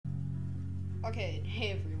Okay,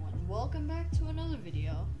 hey everyone, welcome back to another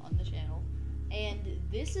video on the channel, and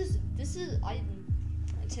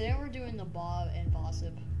today we're doing the Bob and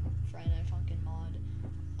Bosip Friday Night Funkin' mod,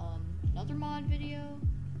 another mod video,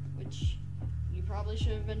 which you probably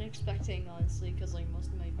should have been expecting, honestly, because like most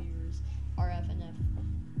of my viewers are FNF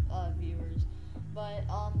viewers, but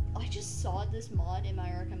I just saw this mod in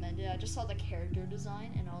my recommended. I just saw the character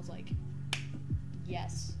design, and I was like,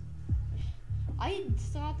 yes. I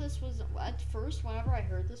thought this was, at first, whenever I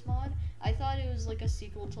heard this mod, I thought it was like a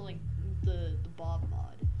sequel to like the Bob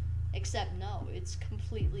mod. Except no, it's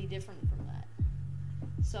completely different from that.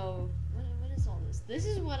 So, what is all this? This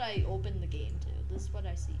is what I opened the game to. This is what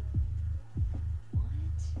I see.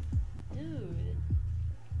 What? Dude.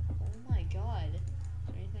 Oh my god. Is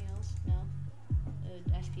there anything else? No?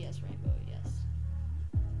 FPS rainbow, yes.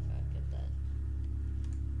 Gotta get that.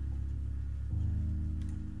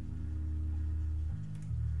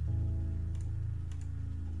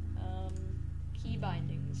 Key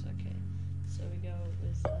bindings, okay. So we go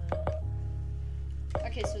with,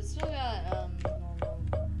 okay, so it's still got, normal,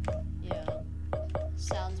 yeah,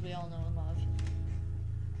 sounds we all know and love.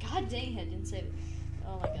 God dang it, I didn't save it.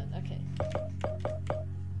 Oh my god, okay.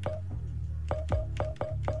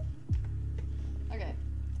 Okay,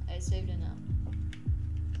 I saved it now.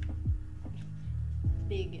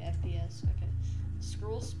 Big FPS, okay.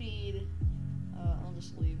 Scroll speed, I'll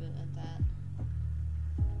just leave it at that.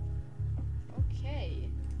 Okay,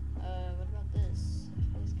 what about this?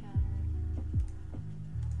 FPS counter.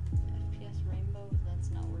 FPS rainbow, that's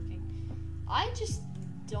not working. I just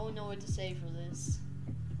don't know what to say for this.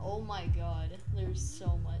 Oh my god, there's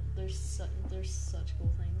so much, there's such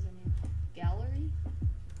cool things in here. Gallery?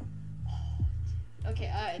 Oh, okay,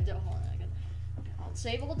 hold on, I'll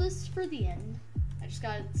save all this for the end. I just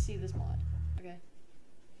gotta see this mod, okay?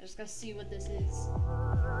 I just gotta see what this is.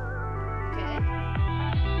 Okay.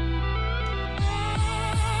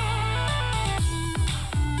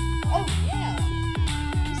 Oh yeah,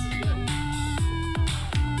 this is good.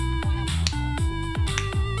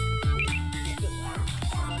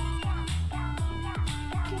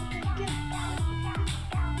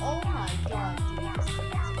 Oh my god, dude, this is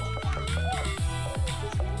amazing.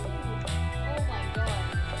 Oh my god.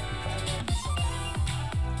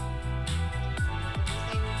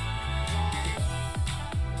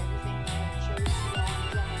 Everything that I chose is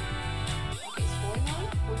on. Okay, story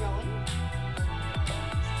mode, we're going.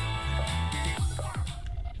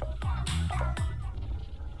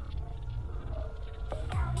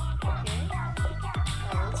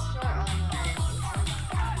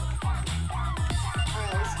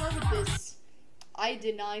 I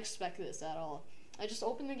did not expect this at all. I just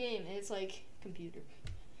opened the game and it's like, computer.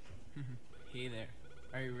 Hey there.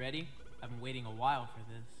 Are you ready? I've been waiting a while for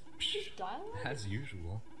this. Dialogue? As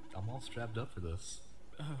usual. I'm all strapped up for this.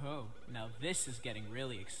 Oh, now this is getting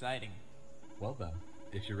really exciting. Well then,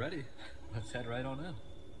 if you're ready, let's head right on in.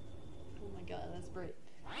 Oh my god, that's great.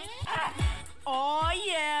 Oh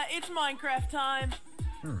yeah, it's Minecraft time.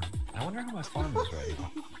 I wonder how my farm is right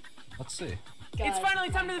now. Let's see. It's finally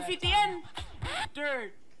time to defeat the end!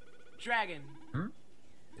 Dirt dragon.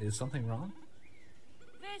 Is something wrong?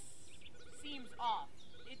 This seems off.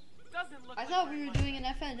 It doesn't look I like thought we were doing an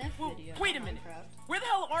FNF video. Wait a minute. Minecraft. Where the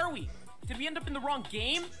hell are we? Did we end up in the wrong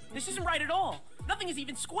game? This isn't right at all. Nothing is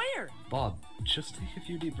even square. Bob, just take a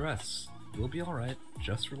few deep breaths. You'll be alright.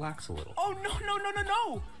 Just relax a little. Oh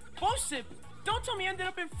no. Bosip, don't tell me I ended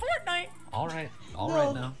up in Fortnite. Alright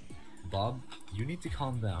now. Bob, you need to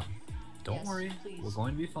calm down. Don't worry, please. we're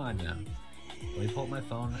going to be fine now. Let me pull up my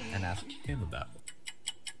phone and ask him about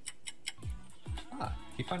it. Ah,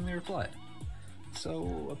 he finally replied.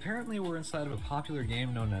 So, apparently we're inside of a popular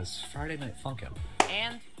game known as Friday Night Funkin'.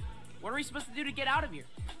 And? What are we supposed to do to get out of here?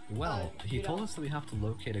 Well, he told us that we have to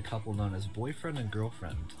locate a couple known as boyfriend and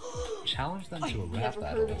girlfriend, challenge them to a rap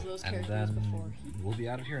battle, and then we'll be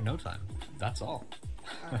out of here in no time. That's all.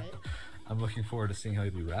 Alright. I'm looking forward to seeing how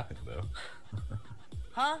you'll be rapping, though.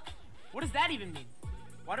 Huh? What does that even mean?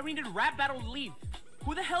 Why do we need a rap battle to leave?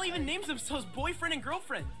 Who the hell even names themselves boyfriend and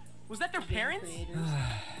girlfriend? Was that their parents?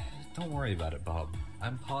 Don't worry about it, Bob.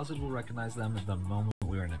 I'm positive we'll recognize them at the moment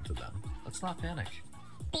we run into them. Let's not panic.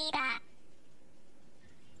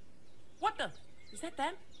 What the? Is that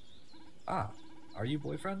them? Ah, are you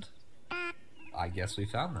boyfriend? I guess we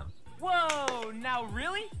found them. Whoa, now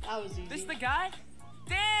really? That was easy. This the guy?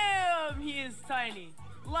 Damn, he is tiny.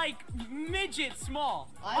 Like, midget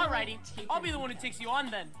small. Alrighty, I'll be the one who takes you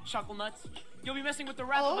on then, Chuckle Nuts. You'll be messing with the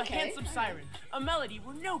rap of a handsome siren. A melody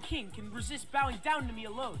where no king can resist bowing down to me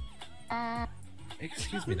alone.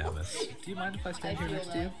 Excuse me now, miss. Do you mind if I stand here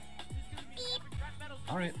next to you?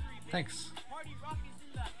 Alright, thanks.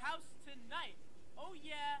 the house tonight. Oh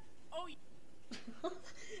yeah, oh yeah.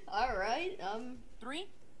 Alright, 3,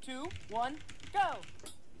 2, 1, go!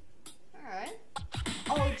 Alright.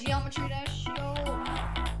 Oh, Geometry Dash, yo!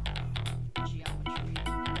 Geometry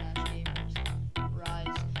Dash gamers.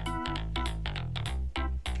 Rise.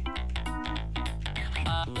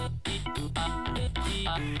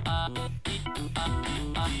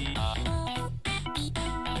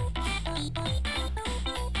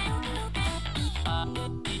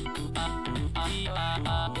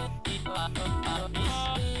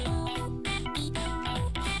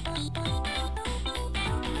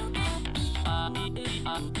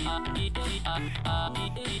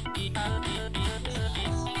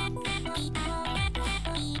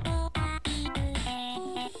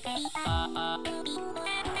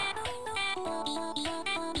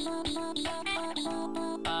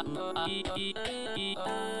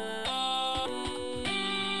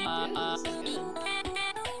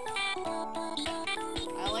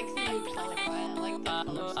 I like the new color palette. I like the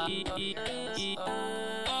color scheme.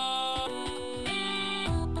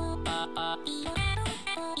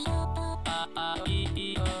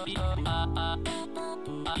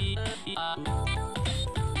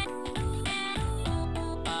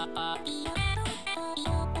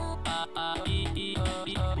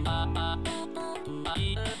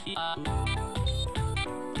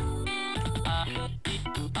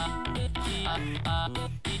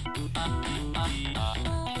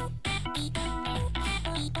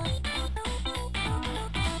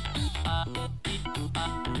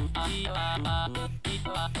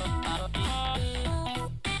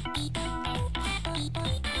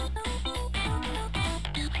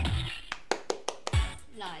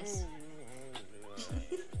 Nice.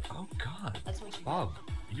 Oh god. That's what you Bob,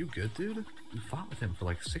 you good, dude? You fought with him for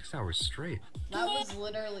like 6 hours straight. That was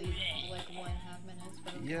literally like 1.5 minutes.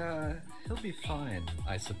 But okay. Yeah, he'll be fine,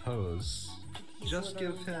 I suppose. He's Just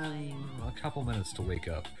give literally him dying. a couple minutes to wake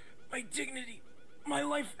up. My dignity, my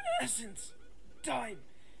life essence, died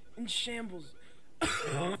in shambles.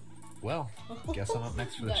 Well, guess I'm up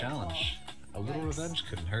next for the That's challenge. A little Thanks. revenge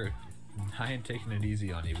couldn't hurt. I ain't taking it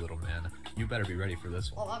easy on you, little man. You better be ready for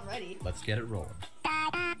this one. Oh, I'm ready. Let's get it rolling.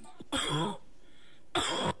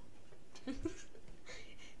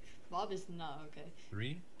 Bob is not okay.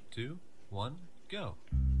 3, 2, 1, go.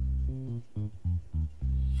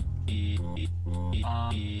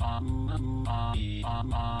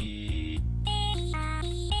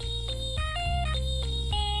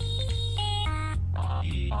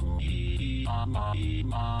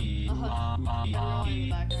 Everyone in the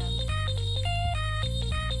background.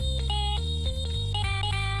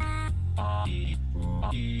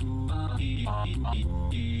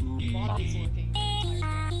 Bob is looking very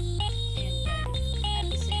tired and dead at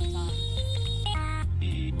the same time.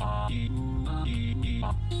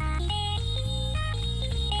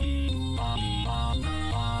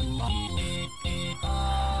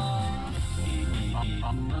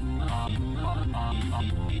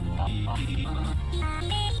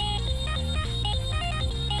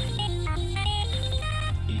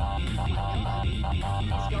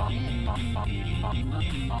 Let's go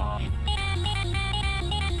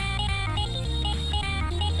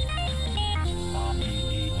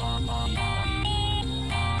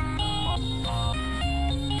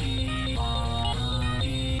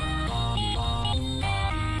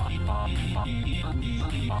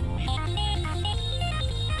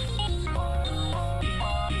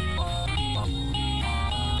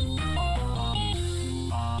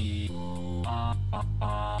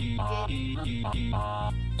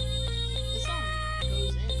This song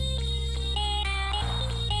goes in.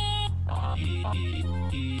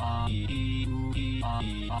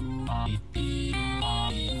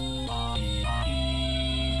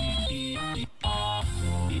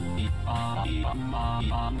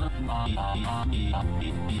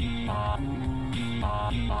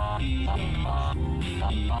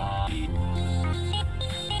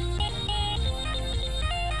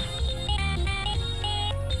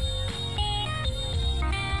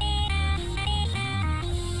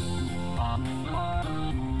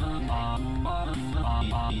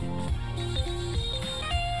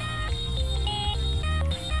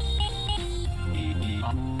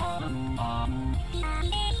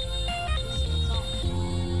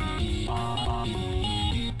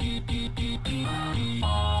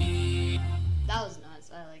 That was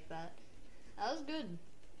nice. I like that. That was good.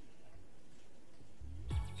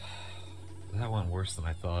 That went worse than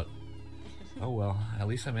I thought. Oh well, at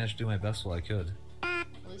least I managed to do my best while I could. At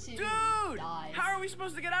least you Dude! didn't die. How are we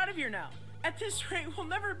supposed to get out of here now? At this rate, we'll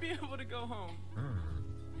never be able to go home.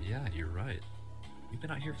 Yeah, you're right. You've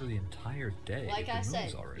been out here for the entire day. Like I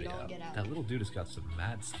said, already you don't out. get out. That little dude has got some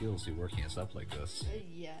mad skills to working us up like this.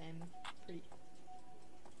 Yeah, I'm pretty...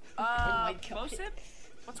 Oh my God. Bosip?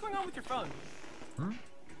 What's going on with your phone? Hmm?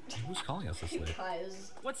 Who's calling us this late?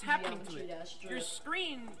 Guys, What's happening to it? Your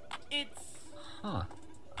screen, it's... Huh.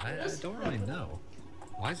 I don't really know.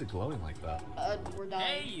 Why is it glowing like that? We're done.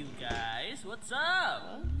 Hey, you guys, what's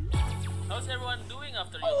up? How's everyone doing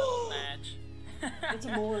after your little match? It's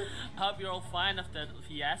more. Hope you're all fine after the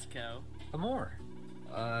fiasco. Amor,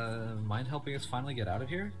 mind helping us finally get out of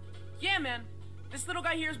here? Yeah, man. This little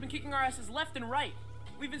guy here has been kicking our asses left and right.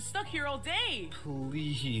 We've been stuck here all day.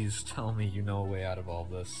 Please tell me you know a way out of all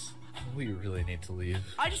this. We really need to leave.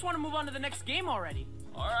 I just want to move on to the next game already.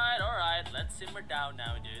 Alright, let's simmer down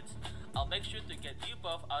now, dudes. I'll make sure to get you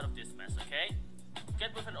both out of this mess, okay?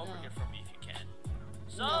 Get with an overhead from me if you can.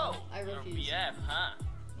 So, No, I you're refuse. BF, huh?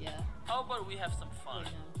 Yeah. How about we have some fun?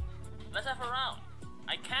 Wait, no. Let's have a round.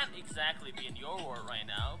 I can't exactly be in your world right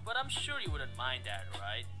now, but I'm sure you wouldn't mind that,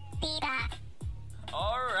 right?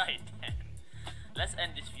 Alright then. Let's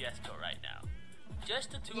end this fiasco right now.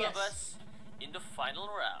 Just the two of us in the final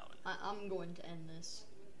round. I'm going to end this.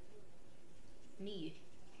 Me.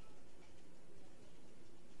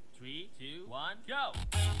 3, 2, 1, go!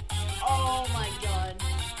 Oh my God.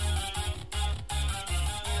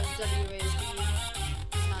 Yeah, WASD is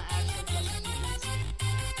not actually pressing these.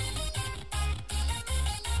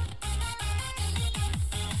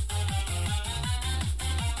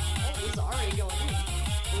 Oh, he's already going in. Oh,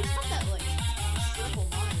 he's got that like triple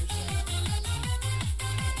monitor set.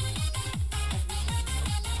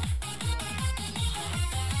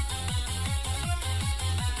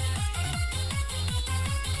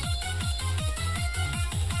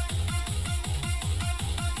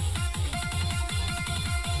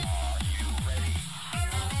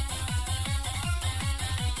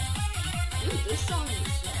 Dude, this song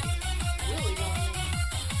is like really going in.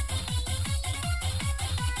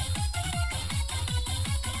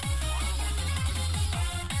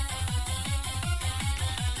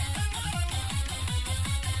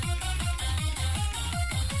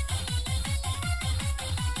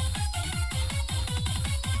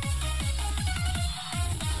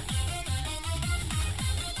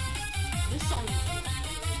 This song is really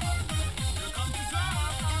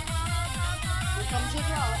Here comes the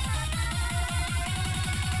drop.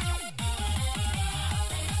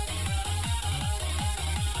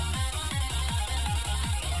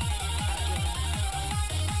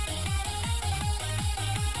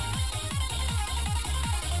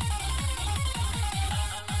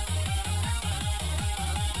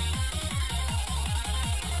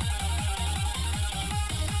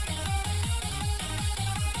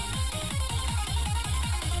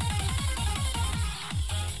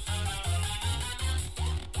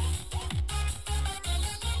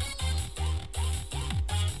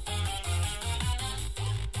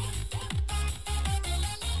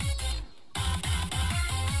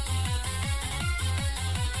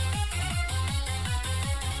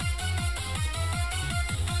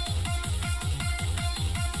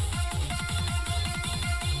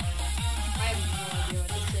 I have no idea what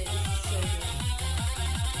to say. This is so good.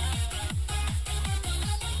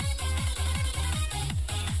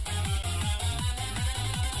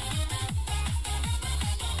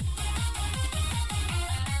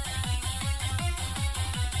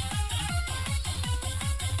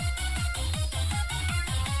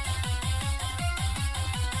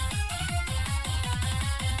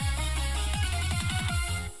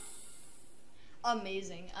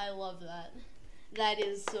 Amazing. I love that. That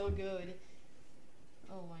is so good.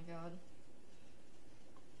 Oh my God.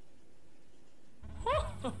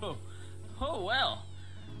 Oh well,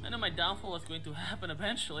 I know my downfall was going to happen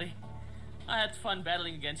eventually. I had fun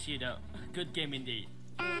battling against you though. Good game indeed.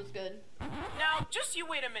 It was good. Now, just you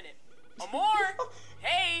wait a minute. Amor!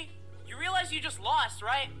 Hey! You realize you just lost,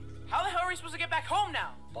 right? How the hell are we supposed to get back home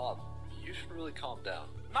now? Bob, you should really calm down.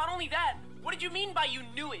 Not only that, what did you mean by you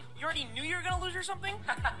knew it? You already knew you were gonna lose or something?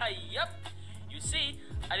 Yep. You see,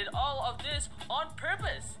 I did all of this on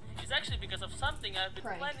purpose. It's actually because of something I've been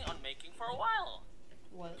Prank. planning on making for a while.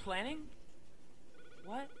 What? Planning?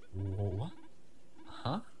 What? What?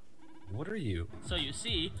 Huh? What are you? So you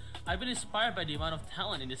see, I've been inspired by the amount of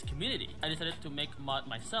talent in this community. I decided to make a mod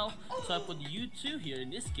myself, so I put you two here in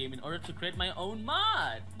this game in order to create my own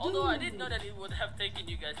mod. Although I didn't know that it would have taken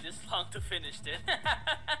you guys this long to finish it.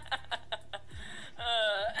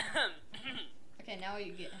 Okay, now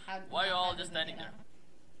you get how. Why are you how all do just they standing get there?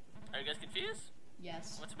 out? Are you guys confused?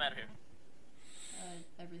 Yes. What's the matter here?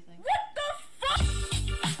 Everything. What the fuck?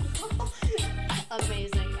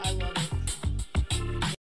 Amazing.